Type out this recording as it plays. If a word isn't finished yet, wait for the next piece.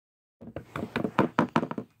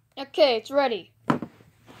Okay, it's ready.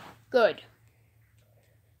 Good.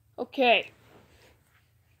 Okay.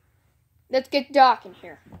 Let's get Doc in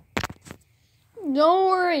here. Don't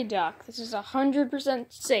worry, Doc. This is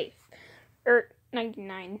 100% safe.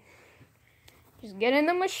 99. Just get in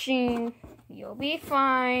the machine. You'll be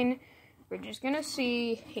fine. We're just gonna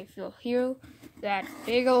see if you'll heal that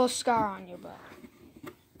big old scar on your butt.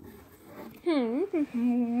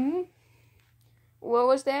 What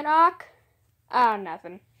was that, Doc? Ah,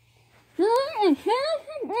 nothing.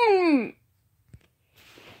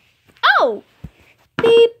 Oh!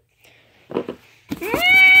 Beep!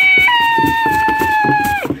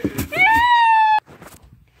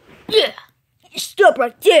 Yeah! Stop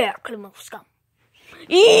right there, criminal scum!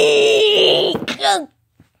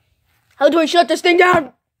 How do I shut this thing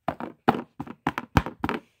down?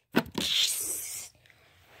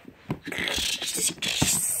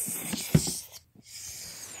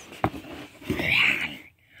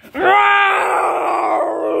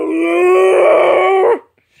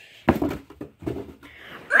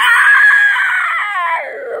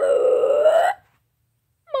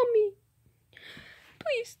 Mommy,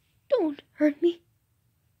 please don't hurt me.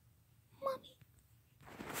 Mommy.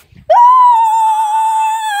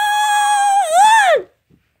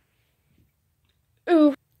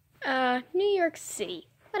 Ooh. New York City.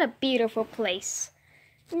 What a beautiful place.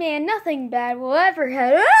 Man, nothing bad will ever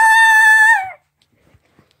happen.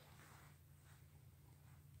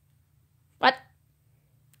 What?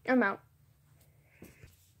 I'm out.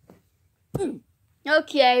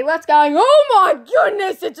 Okay, what's going on? Oh my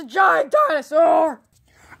goodness, it's a giant dinosaur!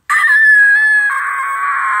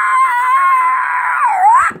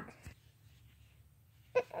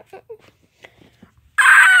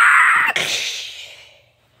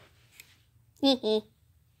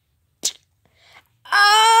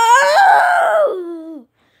 Oh!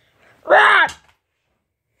 That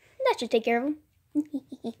should take care of him.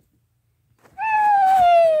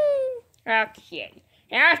 Okay.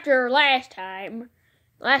 After last time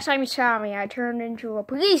you saw me, I turned into a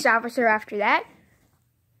police officer after that.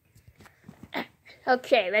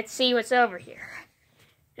 Okay, let's see what's over here.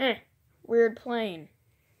 Weird plane.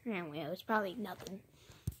 Well, it's probably nothing.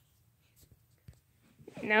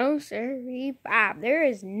 No, sir, Bob, there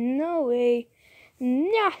is no way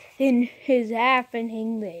nothing is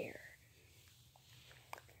happening there.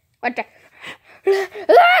 What the?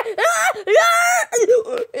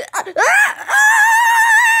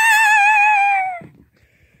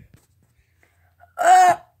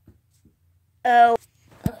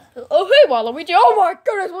 Oh, hey, Waluigi. Oh my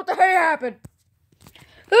goodness, what the heck happened?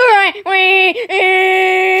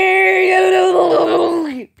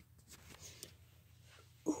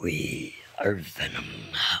 We are Venom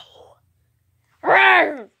now.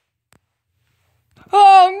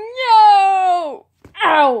 Oh no!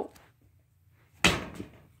 Ow!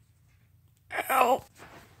 Ow.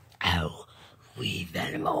 Ow. We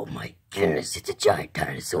Venom. Oh my goodness, it's a giant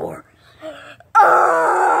dinosaur. Oh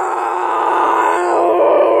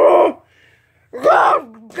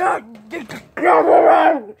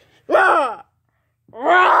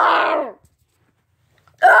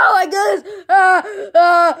my goodness!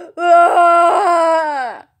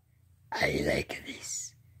 I like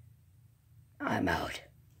this. I'm out.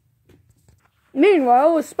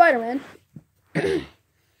 Meanwhile, with Spider-Man.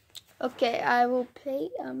 Okay, I will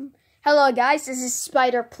play, hello guys, this is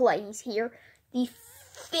Spider Plays here. The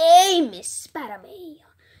famous Spider-Man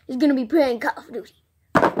is gonna be playing Call of Duty.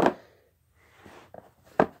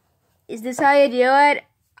 Is this how you do it?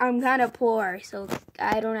 I'm kind of poor, so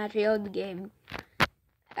I don't actually own the game.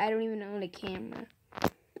 I don't even own a camera.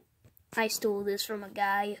 I stole this from a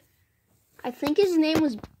guy. I think his name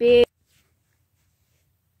was Big.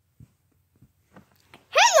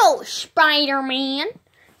 Hello, Spider-Man.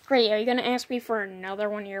 Great, are you gonna ask me for another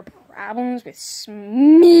one of your problems with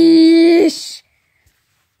Smash?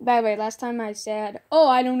 By the way, last time I said, oh,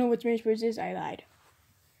 I don't know what Smash Bros. Is, I lied.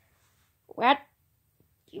 What?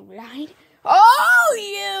 You lied? Oh,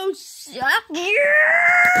 you suck!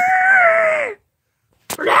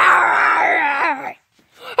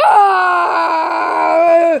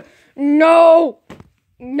 No!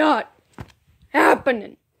 Not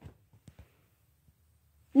happening.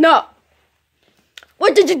 No!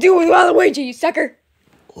 What did you do with Waluigi, you sucker?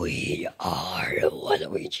 We are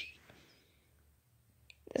Waluigi.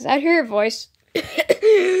 Does that hear your voice?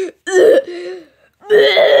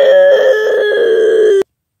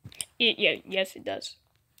 Yes, it does.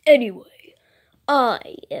 Anyway,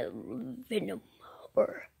 I am Venom,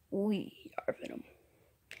 or we are Venom.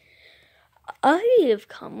 I have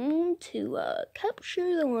come to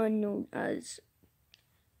capture the one known as,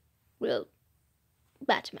 well,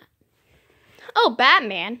 Batman. Oh,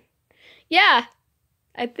 Batman. Yeah,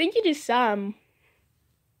 I think you just saw him.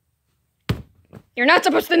 You're not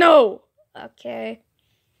supposed to know. Okay.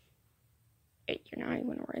 Wait, you're not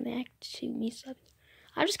even react to me something.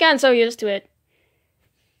 I've just gotten so used to it.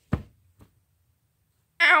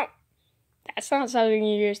 Ow! That's not something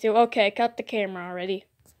you're used to. Okay, cut the camera already.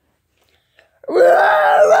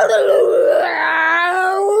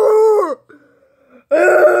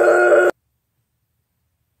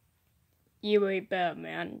 You ate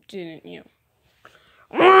Batman, didn't you?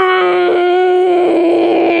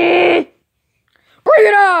 Bring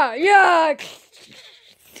it on! Yeah!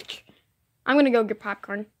 I'm gonna go get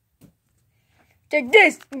popcorn. Take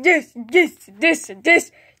this.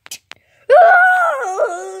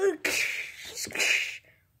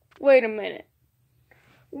 Wait a minute.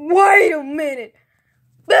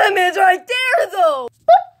 Batman's right there, though!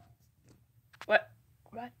 What?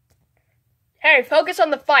 Hey, focus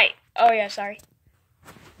on the fight. Oh, yeah, sorry.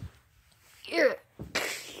 Here.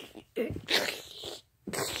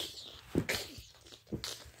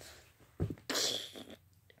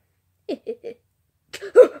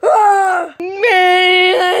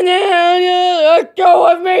 Man, let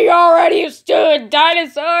go of me already, you stupid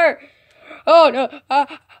dinosaur! Oh, no.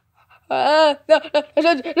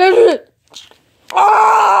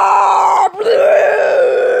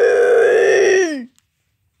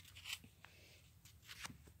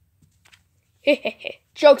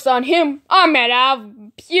 Joke's on him. I'm made out of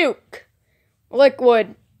puke.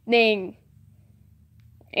 Liquid thing.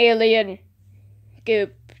 Alien.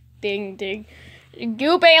 Goop. Ding.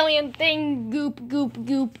 Goop alien thing. Goop.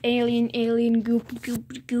 Alien. Goop.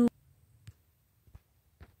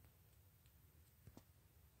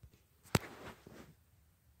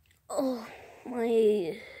 Oh,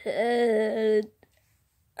 my head.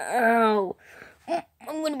 Ow.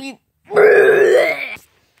 I'm gonna be...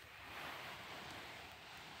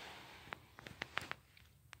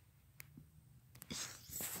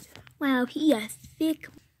 Wow, he is thick.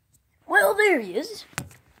 Well, there he is.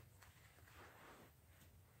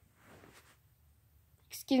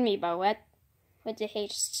 Excuse me, but what the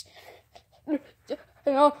haste? What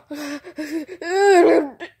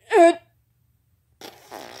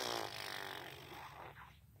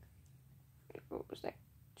was that?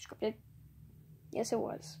 Scripted? Yes, it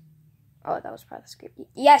was. Oh, that was probably scripted.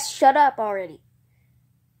 Yes, shut up already.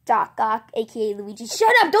 Doc Ock, aka Luigi.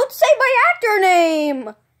 Shut up! Don't say my actor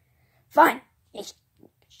name! Fine.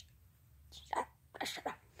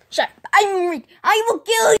 Shut up. I will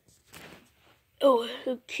kill you. Oh,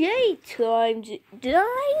 okay. Time to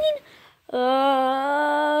dine.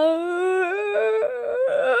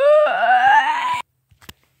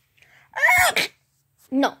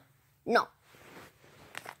 No.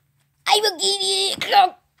 I will give you.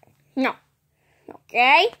 No.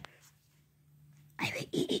 Okay. I will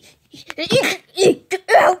eat it.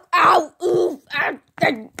 Ow. Oof. Ow.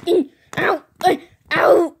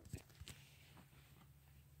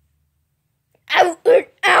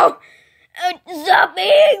 Stop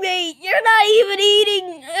eating me. You're not even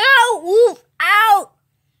eating. Ow.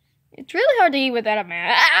 It's really hard to eat without a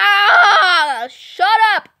mask. Shut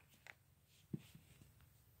up.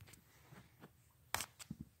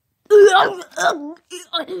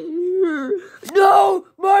 No,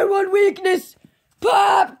 my one weakness.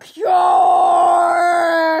 Popcorn.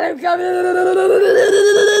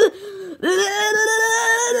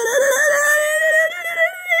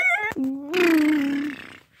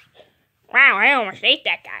 Wow, I almost ate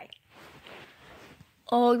that guy.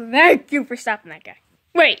 Oh, thank you for stopping that guy.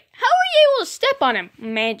 Wait, how were you able to step on him?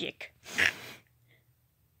 Magic.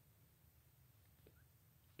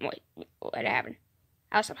 Wait, what happened?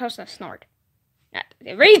 I was supposed to snort.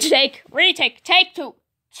 Retake. Take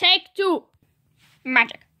two.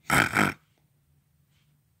 Magic.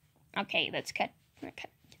 Okay, let's cut.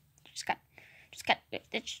 Just cut.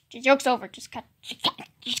 The joke's over. Just cut.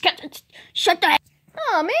 Shut the heck.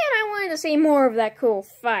 Oh man, I wanted to see more of that cool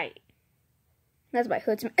fight. That's my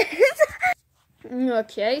hood's.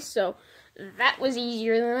 Okay, so that was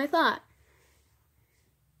easier than I thought.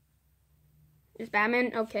 Is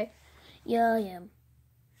Batman okay? Yeah, I am.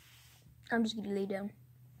 I'm just gonna lay down.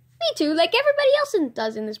 Me too, like everybody else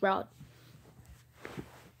does in this world.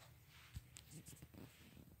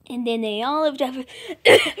 And then they all lived up.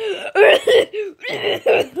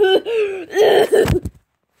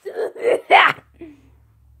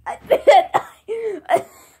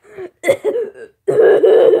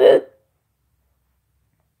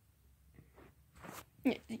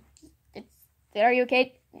 Are you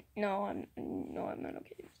okay? No, I'm not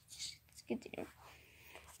okay. Let's continue.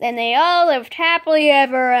 Then they all lived happily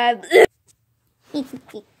ever after.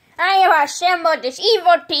 I have assembled this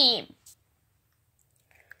evil team.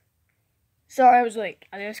 Sorry, I was late.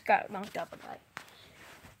 I just got knocked up about it.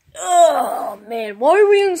 Oh, man. Why are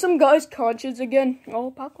we in some guy's conscience again?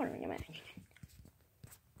 Oh, popcorn in a minute.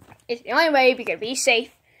 It's the only way we can be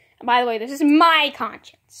safe. And by the way, this is my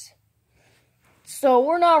conscience. So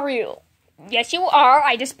we're not real. Yes, you are.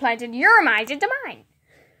 I just planted your minds into mine.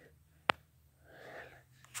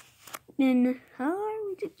 Then,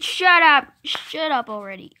 shut up. Shut up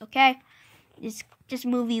already, okay? It's just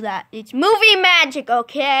movie that. It's movie magic,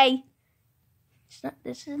 okay?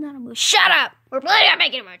 This is not a movie. Shut up! We're playing on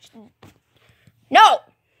making a merch. No!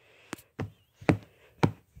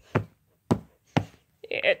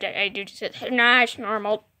 I do just nah, it's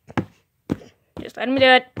normal. Just let him do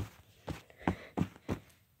it.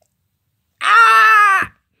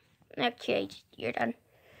 Ah! Okay, you're done.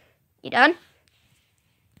 You done?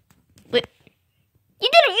 Wait. You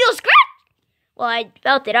didn't feel scratch? Well, I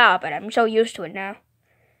felt it out, but I'm so used to it now.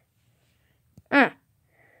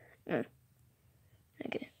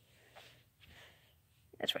 Okay.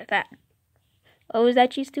 That's right, that. What was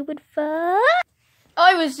that, you stupid fuck?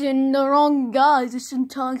 I was in the wrong guys this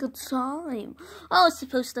entire time. I was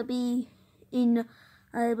supposed to be in,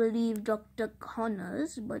 I believe, Dr.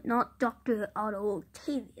 Connors, but not Dr. Otto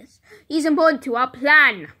Octavius. He's important to our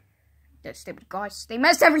plan. The stupid guys, they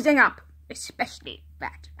messed everything up. Especially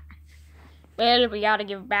Batman. Well, we gotta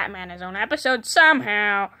give Batman his own episode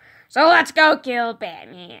somehow. So let's go kill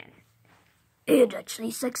Batman. And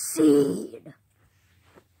actually succeed.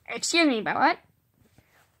 Excuse me, but what?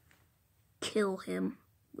 Kill him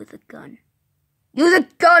with a gun. Use a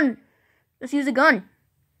gun! Let's use a gun.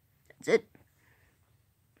 That's it.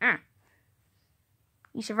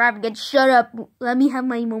 You survived again. Shut up. Let me have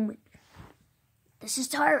my moment. This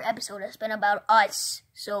entire episode has been about us,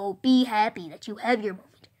 so be happy that you have your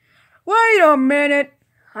moment. Wait a minute.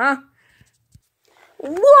 Huh?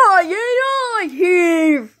 Why ain't I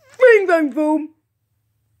here? Bing, bang, boom.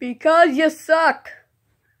 Because you suck.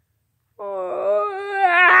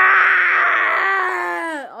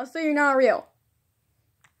 I'll say you're not real.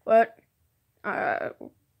 What?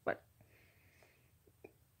 What?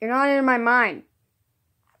 You're not in my mind.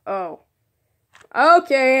 Oh.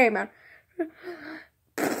 Okay, man.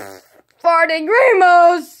 Farting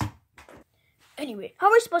Ramos! Anyway, how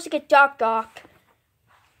are we supposed to get Doc Ock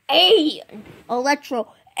and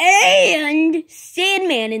Electro and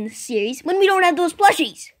Sandman in the series when we don't have those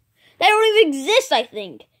plushies? They don't even exist, I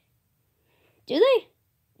think. Do they?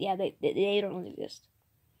 Yeah, they don't exist.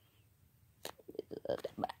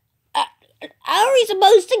 How are we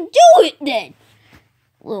supposed to do it then?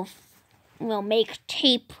 We'll make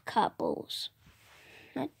tape couples.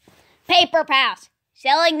 Paper pals.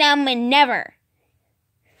 Selling them and never.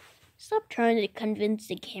 Stop trying to convince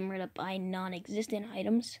the camera to buy non-existent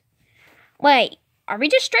items. Wait, are we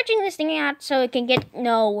just stretching this thing out so it can get...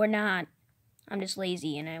 No, we're not. I'm just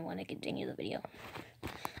lazy and I want to continue the video.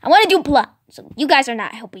 I want to do plot. So you guys are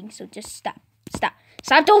not helping, so just stop. Stop.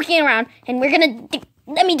 Stop talking around and we're gonna...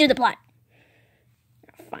 Let me do the plot.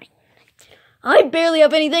 Fine. I barely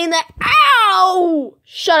have anything that... Ow!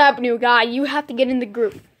 Shut up, new guy. You have to get in the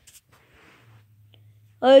group.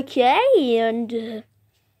 Okay, and...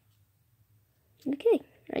 Okay,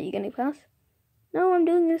 are you gonna pass? No, I'm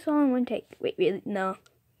doing this all in one take. Wait, really? No.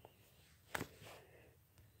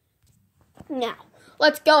 Now,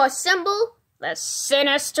 let's go assemble the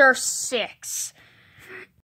Sinister Six.